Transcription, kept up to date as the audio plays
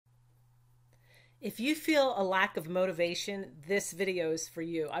If you feel a lack of motivation, this video is for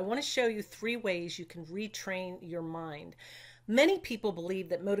you. I want to show you 3 ways you can retrain your mind. Many people believe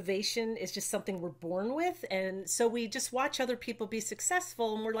that motivation is just something we're born with, and so we just watch other people be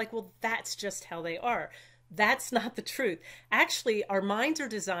successful and we're like, well, that's just how they are. That's not the truth. Actually, our minds are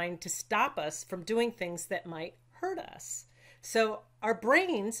designed to stop us from doing things that might hurt us. So our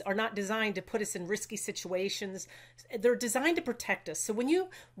brains are not designed to put us in risky situations. They're designed to protect us. So when you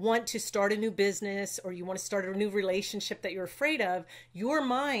want to start a new business or you want to start a new relationship that you're afraid of, your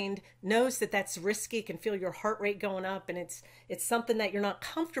mind knows that that's risky. It can feel your heart rate going up, and it's something that you're not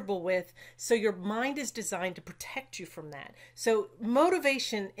comfortable with. So your mind is designed to protect you from that. So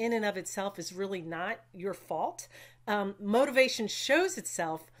motivation in and of itself is really not your fault. Motivation shows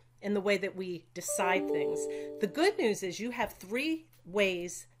itself in the way that we decide things. The good news is you have 3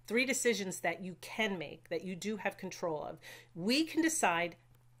 ways, 3 decisions that you can make, that you do have control of. We can decide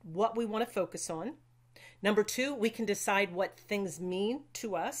what we want to focus on. Number 2, we can decide what things mean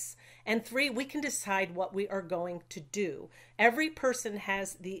to us. And 3, we can decide what we are going to do. Every person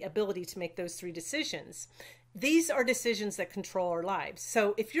has the ability to make those 3 decisions. These are decisions that control our lives.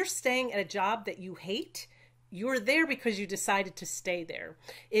 So if you're staying at a job that you hate, you're there because you decided to stay there.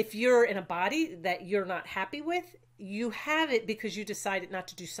 If you're in a body that you're not happy with, you have it because you decided not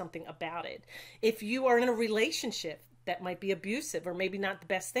to do something about it. If you are in a relationship that might be abusive or maybe not the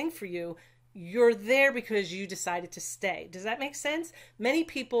best thing for you, you're there because you decided to stay. Does that make sense? Many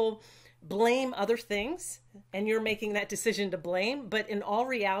people blame other things, and you're making that decision to blame, but in all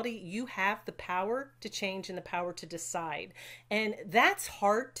reality, you have the power to change and the power to decide. And that's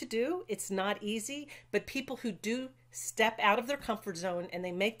hard to do. It's not easy, but people who do step out of their comfort zone and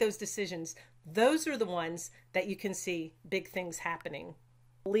they make those decisions, those are the ones that you can see big things happening.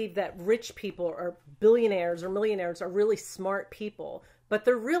 I believe that rich people or billionaires or millionaires are really smart people, but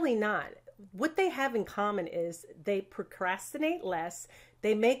they're really not. What they have in common is they procrastinate less,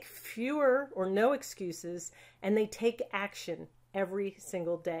 they make fewer or no excuses, and they take action every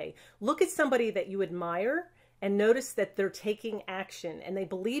single day. Look at somebody that you admire and notice that they're taking action and they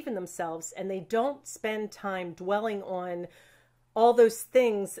believe in themselves, and they don't spend time dwelling on all those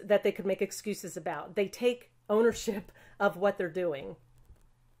things that they could make excuses about. They take ownership of what they're doing.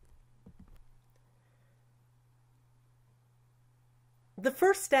 The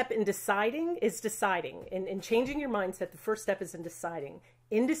first step in deciding is deciding. In changing your mindset, the first step is in deciding.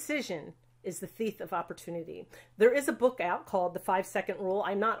 Indecision is the thief of opportunity. There is a book out called The 5-Second Rule.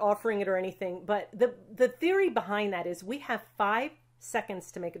 I'm not offering it or anything, but the theory behind that is we have 5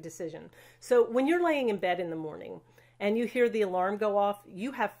 seconds to make a decision. So when you're laying in bed in the morning and you hear the alarm go off,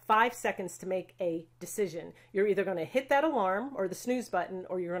 you have 5 seconds to make a decision. You're either going to hit that alarm or the snooze button,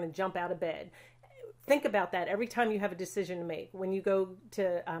 or you're going to jump out of bed. Think about that every time you have a decision to make. When you go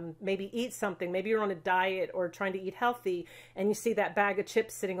to maybe eat something, maybe you're on a diet or trying to eat healthy, and you see that bag of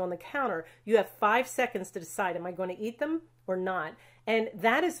chips sitting on the counter, you have 5 seconds to decide, am I going to eat them or not? And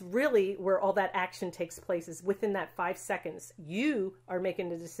that is really where all that action takes place, is within that 5 seconds. You are making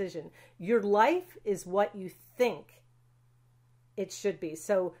the decision. Your life is what you think it should be.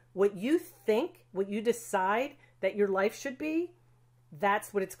 So what you think, what you decide that your life should be,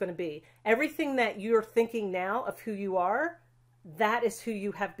 that's what it's going to be. Everything that you're thinking now of who you are, that is who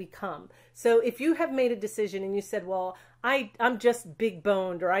you have become. So if you have made a decision and you said, well, I'm just big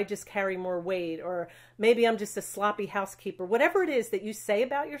boned, or I just carry more weight, or maybe I'm just a sloppy housekeeper, whatever it is that you say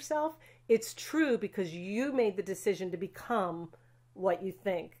about yourself, it's true because you made the decision to become what you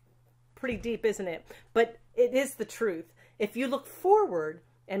think. Pretty deep, isn't it? But it is the truth. If you look forward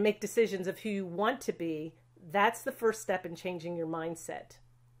and make decisions of who you want to be, that's the first step in changing your mindset.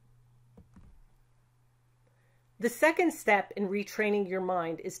 The second step in retraining your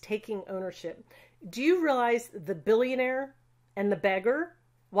mind is taking ownership. Do you realize the billionaire and the beggar,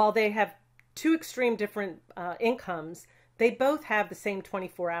 while they have 2 extreme different incomes, they both have the same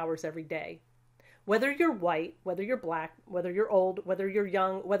 24 hours every day? Whether you're white, whether you're black, whether you're old, whether you're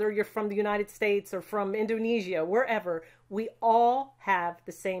young, whether you're from the United States or from Indonesia, wherever, we all have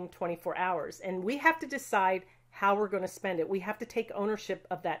the same 24 hours. And we have to decide how we're going to spend it. We have to take ownership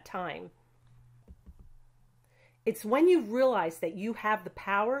of that time. It's when you realize that you have the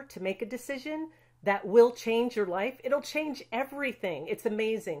power to make a decision that will change your life. It'll change everything. It's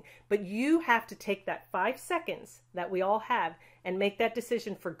amazing. But you have to take that 5 seconds that we all have and make that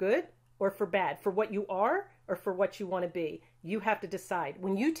decision for good or for bad, for what you are or for what you want to be. You have to decide.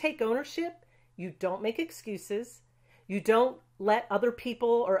 When you take ownership, you don't make excuses. You don't let other people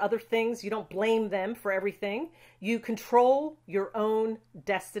or other things, you don't blame them for everything. You control your own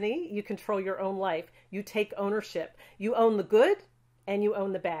destiny. You control your own life. You take ownership. You own the good and you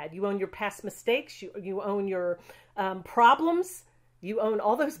own the bad. You own your past mistakes. You own your problems. You own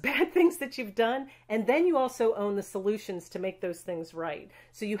all those bad things that you've done. And then you also own the solutions to make those things right.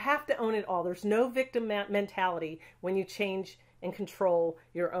 So you have to own it all. There's no victim mentality when you change and control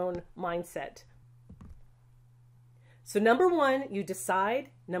your own mindset. So number one, you decide.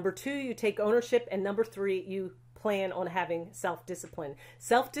 Number two, you take ownership. And number three, you plan on having self-discipline.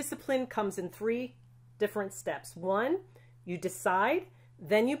 Self-discipline comes in three different steps. One, you decide,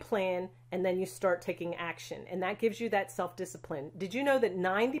 then you plan, and then you start taking action. And that gives you that self-discipline. Did you know that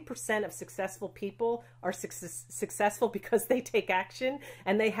 90% of successful people are successful because they take action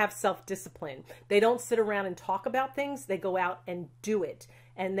and they have self-discipline? They don't sit around and talk about things. They go out and do it.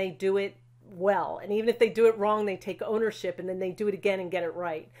 And they do it well. And even if they do it wrong, they take ownership and then they do it again and get it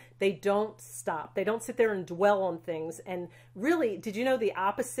right. They don't stop. They don't sit there and dwell on things. And really, did you know the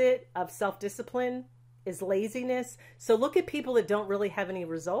opposite of self-discipline is laziness? So look at people that don't really have any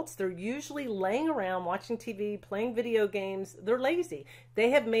results. They're usually laying around watching TV, playing video games. They're lazy. They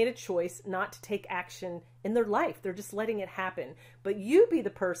have made a choice not to take action in their life. They're just letting it happen. But you be the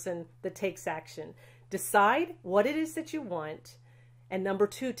person that takes action. Decide what it is that you want. And number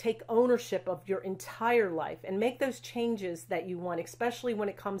two, take ownership of your entire life and make those changes that you want, especially when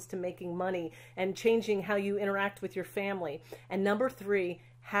it comes to making money and changing how you interact with your family. And number three,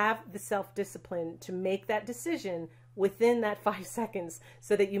 have the self-discipline to make that decision within that 5 seconds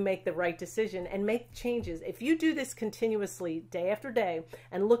so that you make the right decision and make changes. If you do this continuously day after day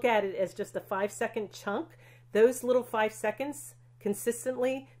and look at it as just a 5-second chunk, those little 5 seconds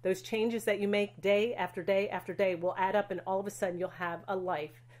consistently, those changes that you make day after day after day will add up, and all of a sudden you'll have a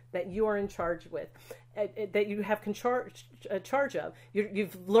life that you are in charge with, that you have charge of.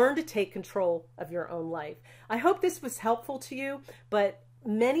 You've learned to take control of your own life. I hope this was helpful to you, but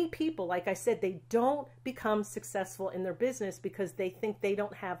many people, like I said, they don't become successful in their business because they think they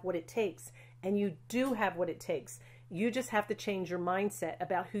don't have what it takes. And you do have what it takes. You just have to change your mindset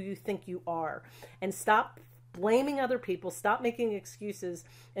about who you think you are and stop blaming other people, stop making excuses,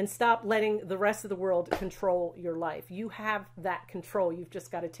 and stop letting the rest of the world control your life. You have that control. You've just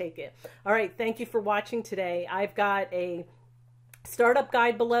got to take it. All right. Thank you for watching today. I've got a startup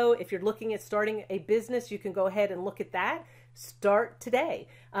guide below. If you're looking at starting a business, you can go ahead and look at that. Start today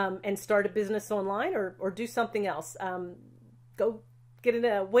and start a business online or do something else. Go get in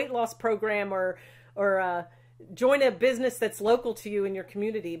a weight loss program or join a business that's local to you in your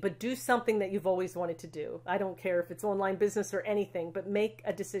community, but do something that you've always wanted to do. I don't care if it's online business or anything, but make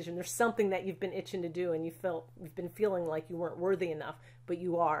a decision. There's something that you've been itching to do and you've been feeling like you weren't worthy enough, but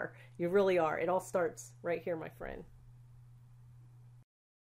you are. You really are. It all starts right here, my friend.